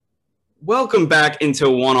Welcome back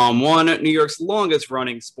into One on One, New York's longest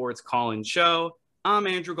running sports call-in show. I'm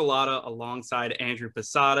Andrew Galata alongside Andrew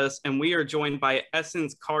Posadas, and we are joined by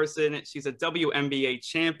Essence Carson. She's a WNBA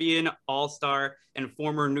champion, all-star, and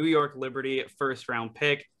former New York Liberty first-round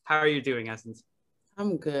pick. How are you doing, Essence?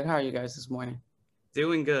 I'm good. How are you guys this morning?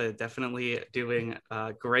 Doing good, definitely doing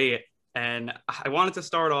great. And I wanted to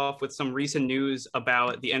start off with some recent news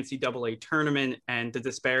about the NCAA tournament and the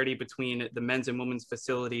disparity between the men's and women's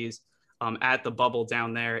facilities at the bubble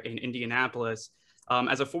down there in Indianapolis.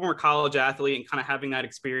 As a former college athlete and kind of having that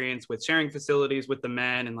experience with sharing facilities with the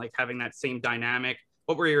men and like having that same dynamic,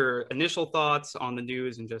 what were your initial thoughts on the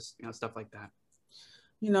news and just stuff like that?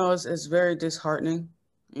 It's very disheartening.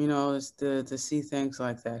 It's to see things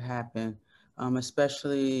like that happen,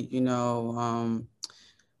 especially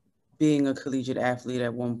being a collegiate athlete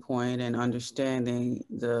at one point and understanding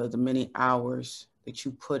the many hours that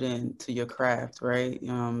you put into your craft, right?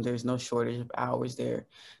 There's no shortage of hours there.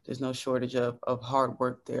 There's no shortage of hard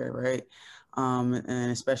work there, right?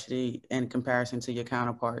 And especially in comparison to your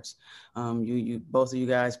counterparts, you both of you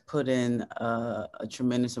guys put in a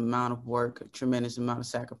tremendous amount of work, a tremendous amount of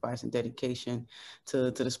sacrifice and dedication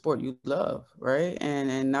to the sport you love, right?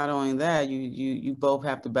 And not only that, you both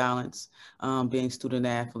have to balance being student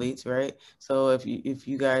athletes, right? So if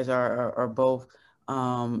you guys are both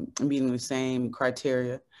meeting the same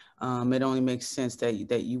criteria, it only makes sense that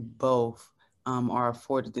you both are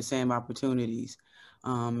afforded the same opportunities.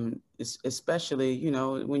 Especially,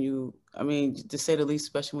 when to say the least,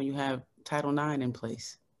 especially when you have Title IX in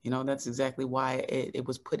place. That's exactly why it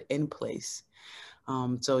was put in place.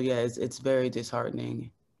 So yeah, it's very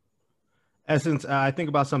disheartening. Essence, I think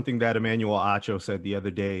about something that Emmanuel Acho said the other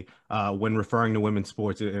day when referring to women's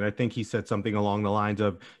sports. And I think he said something along the lines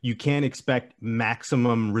of, you can't expect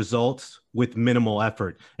maximum results with minimal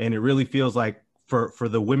effort. And it really feels like for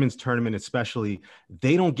the women's tournament, especially,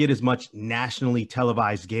 they don't get as much nationally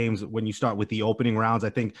televised games when you start with the opening rounds. I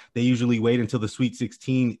think they usually wait until the Sweet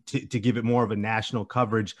 16 to give it more of a national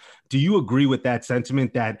coverage. Do you agree with that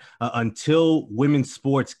sentiment that until women's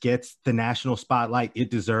sports gets the national spotlight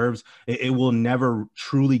it deserves, it will never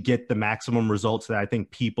truly get the maximum results that I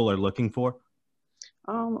think people are looking for?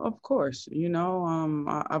 Of course,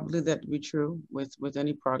 I believe that to be true with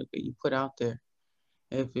any product that you put out there.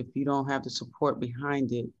 If you don't have the support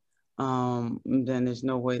behind it, then there's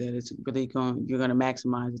no way that it's really you're gonna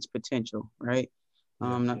maximize its potential, right?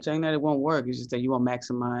 Yeah. Not saying that it won't work. It's just that you won't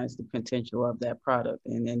maximize the potential of that product,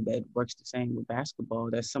 and then that works the same with basketball.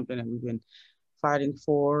 That's something that we've been fighting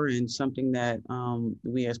for, and something that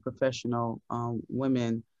we as professional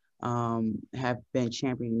women have been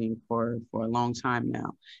championing for a long time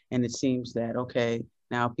now. And it seems that okay,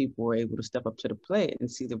 now people were able to step up to the plate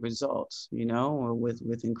and see the results,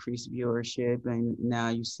 with increased viewership, and now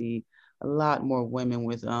you see a lot more women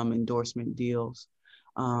with endorsement deals,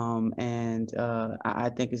 and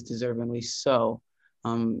I think it's deservingly so.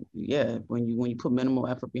 Yeah, when you put minimal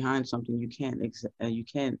effort behind something, you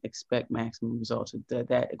can't expect maximum results.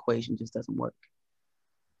 That equation just doesn't work.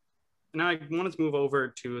 And I wanted to move over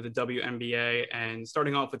to the WNBA and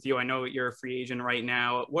starting off with you. I know you're a free agent right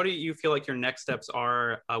now. What do you feel like your next steps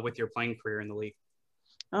are with your playing career in the league?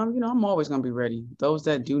 I'm always gonna be ready. Those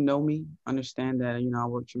that do know me understand that I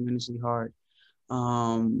work tremendously hard.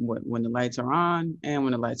 When the lights are on and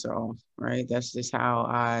when the lights are off, right? That's just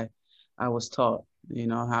how I was taught.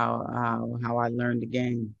 How I learned the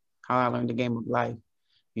game, how I learned the game of life.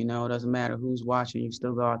 It doesn't matter who's watching, you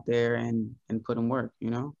still go out there and put in work. I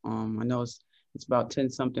know it's about 10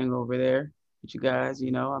 something over there with you guys.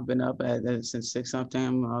 I've been up since 6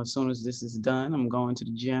 something. As soon as this is done, I'm going to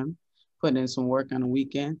the gym, putting in some work on the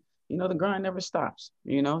weekend. The grind never stops.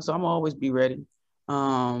 So I'm always be ready.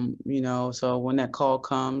 So when that call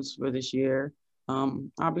comes for this year,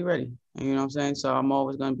 I'll be ready. You know what I'm saying? So I'm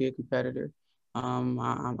always going to be a competitor. I'm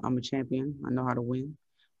a champion. I know how to win,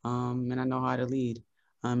 and I know how to lead.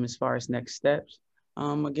 As far as next steps,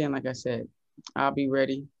 again, like I said, I'll be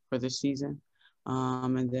ready for this season.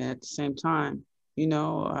 And then at the same time,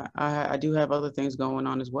 I do have other things going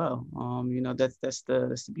on as well. That's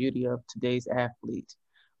the beauty of today's athlete.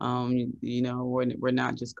 We're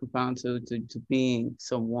not just confined to being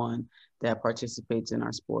someone that participates in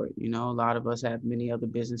our sport. A lot of us have many other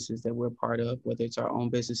businesses that we're part of, whether it's our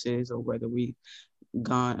own businesses or whether we've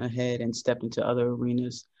gone ahead and stepped into other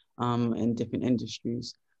arenas in different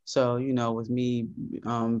industries. So, with me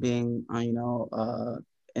being,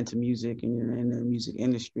 into music and in the music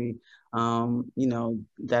industry,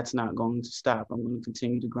 that's not going to stop. I'm going to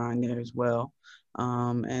continue to grind there as well.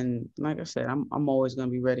 And like I said, I'm always going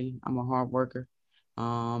to be ready. I'm a hard worker,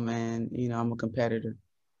 and I'm a competitor.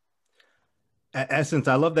 Essence,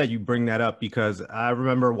 I love that you bring that up because I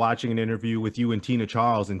remember watching an interview with you and Tina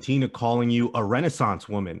Charles, and Tina calling you a Renaissance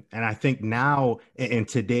woman. And I think now in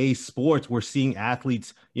today's sports, we're seeing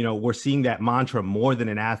athletes, we're seeing that mantra more than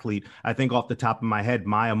an athlete. I think off the top of my head,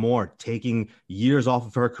 Maya Moore taking years off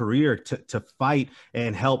of her career to fight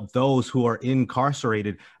and help those who are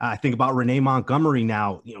incarcerated. I think about Renee Montgomery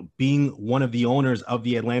now, being one of the owners of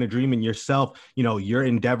the Atlanta Dream, and yourself, your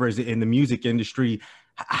endeavors in the music industry.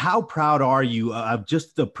 How proud are you of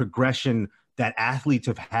just the progression that athletes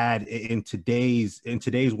have had in today's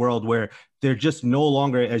world, where they're just no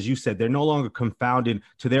longer, as you said, they're no longer confounded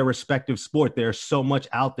to their respective sport? There's so much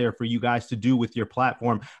out there for you guys to do with your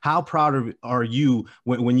platform. How proud are you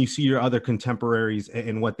when you see your other contemporaries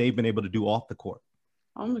and what they've been able to do off the court?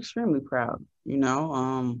 I'm extremely proud.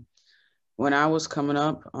 When I was coming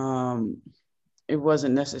up, it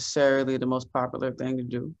wasn't necessarily the most popular thing to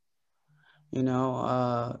do.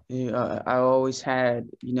 I always had,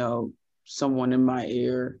 someone in my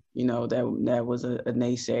ear, that was a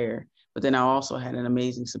naysayer. But then I also had an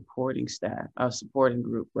amazing supporting staff, a supporting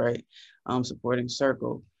group, right? Supporting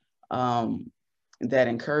circle, that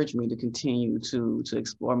encouraged me to continue to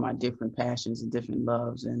explore my different passions and different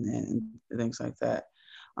loves and things like that.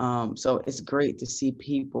 So it's great to see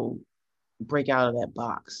people break out of that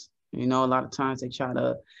box. A lot of times they try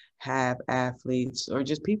to have athletes or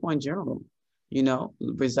just people in general,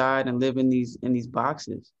 reside and live in these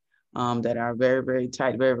boxes that are very, very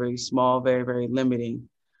tight, very, very small, very, very limiting.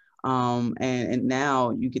 And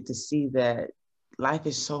now you get to see that life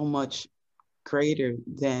is so much greater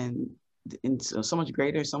so much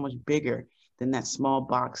greater, so much bigger than that small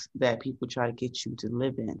box that people try to get you to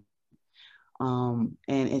live in. And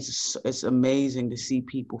it's amazing to see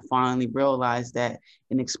people finally realize that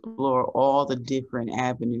and explore all the different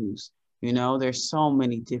avenues. There's so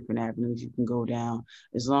many different avenues you can go down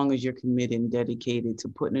as long as you're committed and dedicated to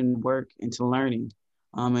putting in work and to learning.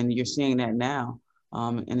 And you're seeing that now.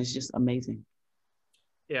 And it's just amazing.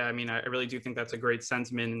 Yeah, I mean, I really do think that's a great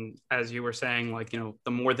sentiment. And as you were saying, like,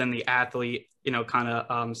 the more than the athlete, kind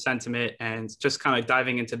of sentiment, and just kind of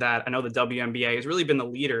diving into that. I know the WNBA has really been the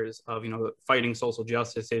leaders of, fighting social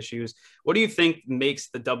justice issues. What do you think makes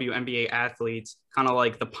the WNBA athletes kind of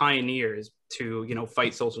like the pioneers to,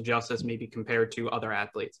 fight social justice, maybe compared to other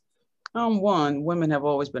athletes? One, women have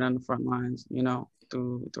always been on the front lines,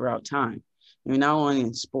 throughout time. Not only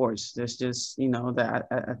in sports, there's just, that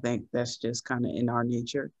I think that's just kind of in our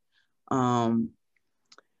nature.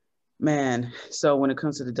 Man, so when it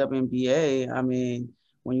comes to the WNBA, I mean,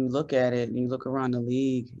 when you look at it and you look around the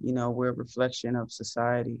league, we're a reflection of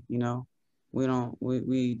society.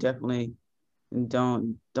 We definitely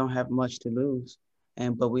don't have much to lose,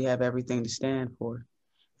 but we have everything to stand for.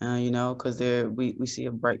 Because we see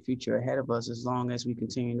a bright future ahead of us as long as we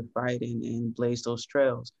continue to fight and blaze those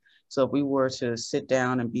trails. So if we were to sit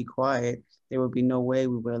down and be quiet, there would be no way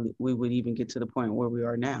we would even get to the point where we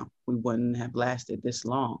are now. We wouldn't have lasted this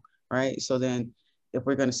long, right? So then if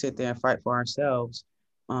we're going to sit there and fight for ourselves,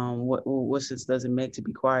 what sense does it make to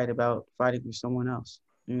be quiet about fighting for someone else?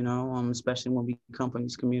 Especially when we come from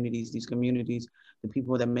these communities, the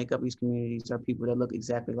people that make up these communities are people that look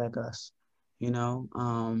exactly like us.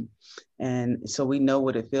 And so we know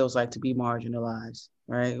what it feels like to be marginalized,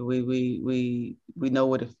 right? We know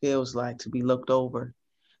what it feels like to be looked over,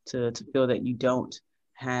 to feel that you don't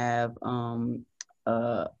have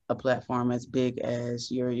a platform as big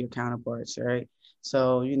as your counterparts, right?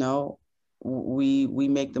 So we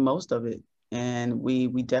make the most of it, and we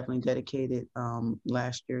definitely dedicated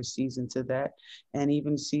last year's season to that, and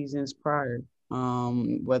even seasons prior.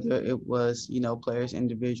 Whether it was, players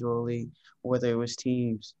individually, whether it was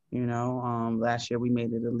teams, last year we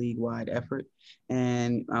made it a league-wide effort,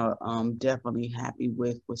 and I'm definitely happy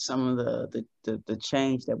with some of the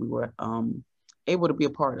change that we were able to be a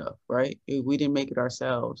part of, right? We didn't make it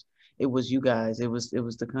ourselves. It was you guys. It was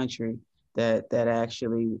the country that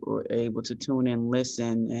actually were able to tune in,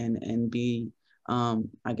 listen, and be,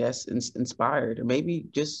 I guess, inspired, or maybe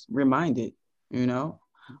just reminded,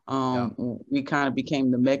 We kind of became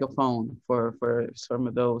the megaphone for some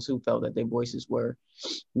of those who felt that their voices were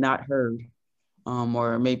not heard,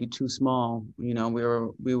 or maybe too small. We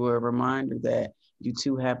were a reminder that you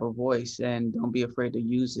too have a voice, and don't be afraid to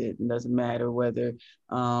use it. It doesn't matter whether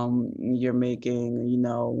you're making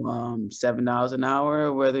 $7 an hour,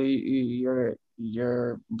 or whether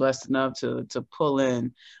you're blessed enough to pull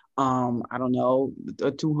in I don't know,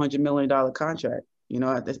 a $200 million contract.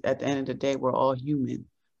 At the end of the day, we're all human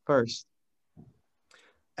first.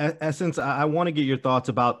 Essence, I want to get your thoughts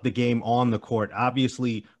about the game on the court.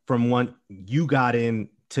 Obviously, from when you got in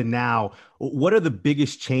to now, what are the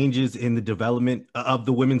biggest changes in the development of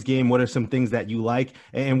the women's game? What are some things that you like?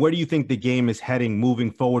 And where do you think the game is heading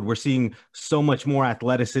moving forward? We're seeing so much more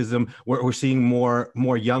athleticism. We're seeing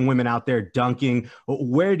more young women out there dunking.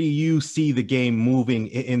 Where do you see the game moving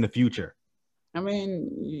in the future? I mean,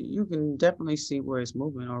 you can definitely see where it's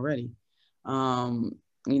moving already. Much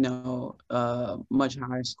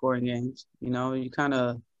higher scoring games. You kind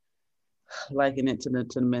of liken it to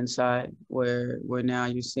the men's side where now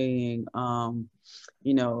you're seeing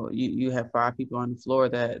you have 5 people on the floor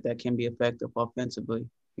that can be effective offensively.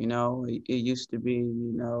 It used to be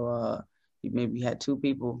you maybe had 2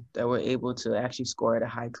 people that were able to actually score at a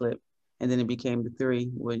high clip, and then it became the 3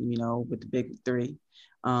 with the big 3.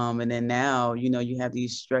 And then now you have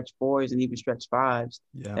these stretch 4s and even stretch 5s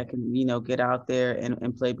that can get out there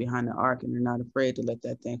and play behind the arc, and they're not afraid to let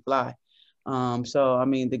that thing fly. So I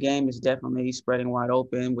mean, the game is definitely spreading wide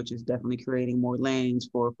open, which is definitely creating more lanes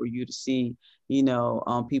for you to see,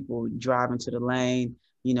 people driving to the lane,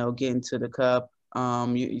 getting to the cup.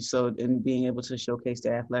 And being able to showcase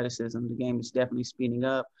the athleticism, the game is definitely speeding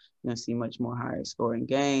up. You're gonna see much more higher scoring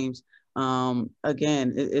games.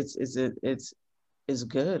 Again, it's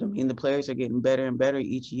good. I mean, the players are getting better and better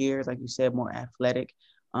each year. Like you said, more athletic.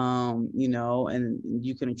 And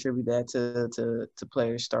you can attribute that to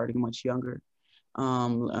players starting much younger,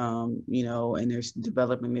 and they're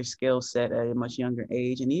developing their skill set at a much younger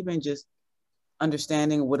age, and even just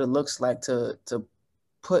understanding what it looks like to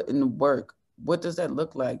put in the work. What does that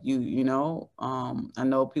look like? I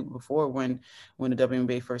know people before when the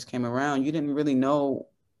WNBA first came around, you didn't really know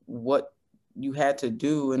what you had to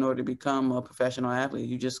do in order to become a professional athlete.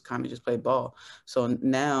 You just kind of just play ball. So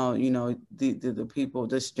now, the people,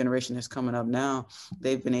 this generation that's coming up now,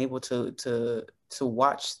 they've been able to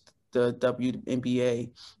watch the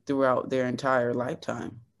WNBA throughout their entire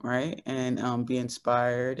lifetime, right? And be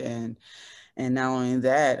inspired and not only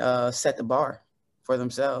that, set the bar for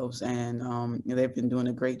themselves. And they've been doing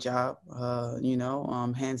a great job,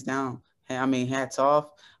 hands down. I mean, hats off.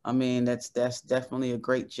 I mean, that's definitely a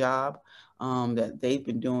great job that they've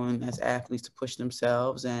been doing as athletes to push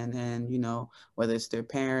themselves, and whether it's their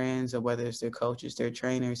parents or whether it's their coaches, their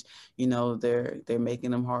trainers, they're making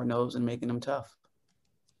them hard nosed and making them tough.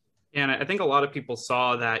 And I think a lot of people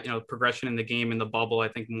saw that, progression in the game in the bubble. I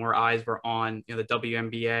think more eyes were on, the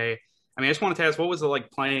WNBA. I mean, I just wanted to ask, what was it like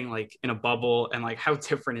playing like in a bubble, and like how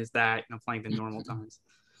different is that, playing than normal times?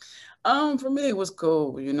 For me, it was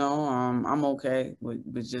cool. I'm okay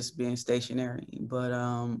with just being stationary, but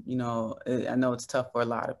I know it's tough for a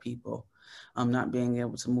lot of people, not being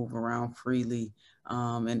able to move around freely,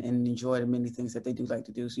 and enjoy the many things that they do like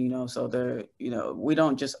to do. So, so they're, we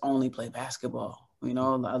don't just only play basketball. That's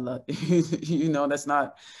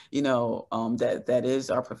not, that is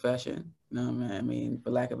our profession. I mean, for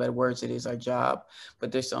lack of better words, it is our job,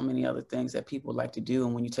 but there's so many other things that people like to do.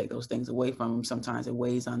 And when you take those things away from them, sometimes it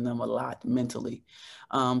weighs on them a lot mentally.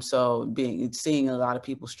 So seeing a lot of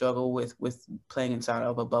people struggle with playing inside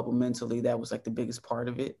of a bubble mentally, that was like the biggest part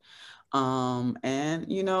of it. And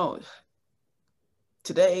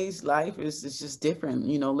today's life is just different.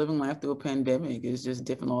 Living life through a pandemic is just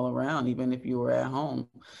different all around. Even if you were at home,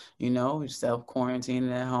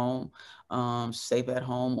 self-quarantining at home, safe at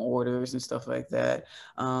home orders and stuff like that.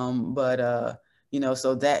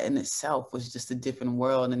 So that in itself was just a different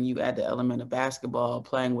world. And you add the element of basketball,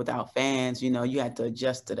 playing without fans, you had to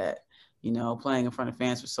adjust to that. Playing in front of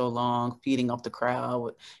fans for so long, feeding off the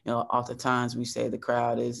crowd. Oftentimes we say the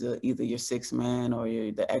crowd is either your sixth man or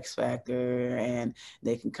the X factor, and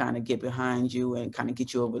they can kind of get behind you and kind of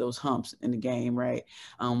get you over those humps in the game, right?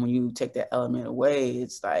 When you take that element away,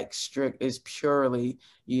 it's like it's purely,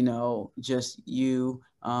 just you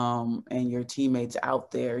and your teammates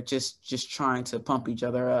out there just trying to pump each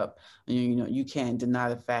other up. And, you can't deny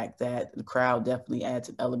the fact that the crowd definitely adds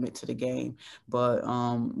an element to the game. But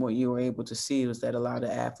what you were able to see was that a lot of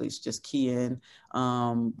athletes just key in,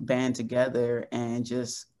 band together, and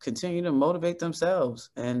just continue to motivate themselves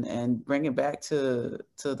and bring it back to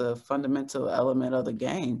the fundamental element of the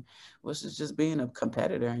game, which is just being a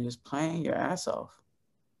competitor and just playing your ass off.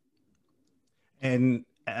 And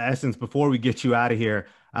Essence, before we get you out of here,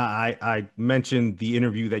 I mentioned the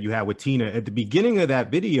interview that you had with Tina. At the beginning of that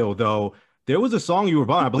video, though, there was a song you were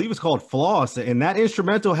bumping. I believe it's called Floss, and that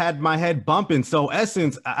instrumental had my head bumping. So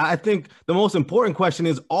Essence, I think the most important question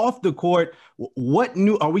is, off the court, what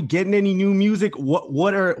new, are we getting any new music?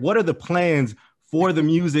 What are the plans for the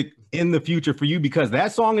music in the future for you? Because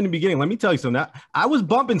that song in the beginning, let me tell you something, I was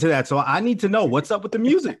bumping to that. So I need to know what's up with the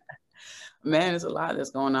music. Man, there's a lot that's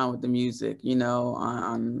going on with the music,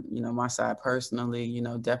 on my side personally,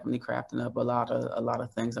 definitely crafting up a lot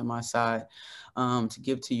of things on my side to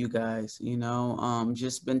give to you guys,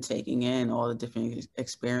 just been taking in all the different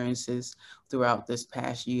experiences throughout this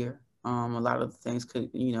past year. A lot of things could,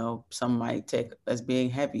 some might take as being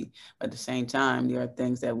heavy, but at the same time, there are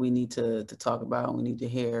things that we need to talk about, we need to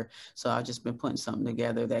hear. So I've just been putting something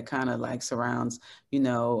together that kind of like surrounds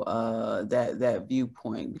that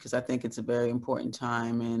viewpoint, because I think it's a very important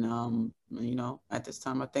time. And, at this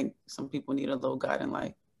time, I think some people need a little guiding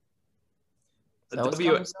light. So it's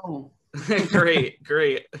coming soon.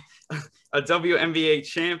 Great. A WNBA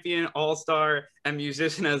champion, all-star, and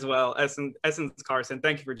musician as well, Essence Carson.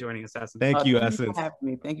 Thank you for joining us, Essence. Thank you, Essence.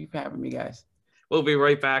 Thank you for having me, guys. We'll be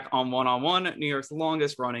right back on One, New York's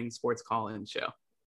longest running sports call-in show.